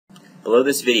Below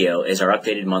this video is our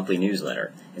updated monthly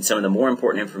newsletter, and some of the more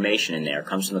important information in there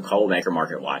comes from the Coldwell Banker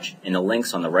Market Watch and the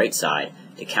links on the right side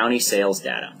to county sales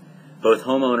data. Both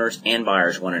homeowners and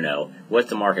buyers want to know what's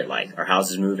the market like, are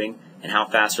houses moving, and how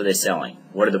fast are they selling,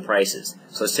 what are the prices.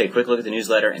 So let's take a quick look at the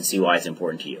newsletter and see why it's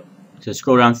important to you. So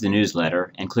scroll down to the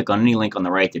newsletter and click on any link on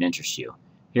the right that interests you.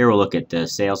 Here we'll look at the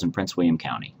sales in Prince William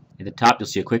County. At the top you'll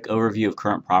see a quick overview of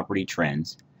current property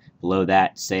trends. Below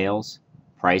that, sales,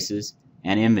 prices,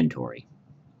 and inventory.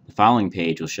 The following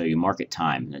page will show you market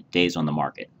time, the days on the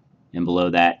market, and below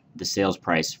that, the sales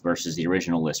price versus the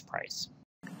original list price.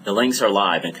 The links are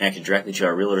live and connected directly to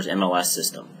our Realtors MLS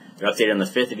system. They're updated on the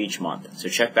 5th of each month, so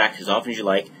check back as often as you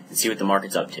like and see what the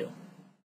market's up to.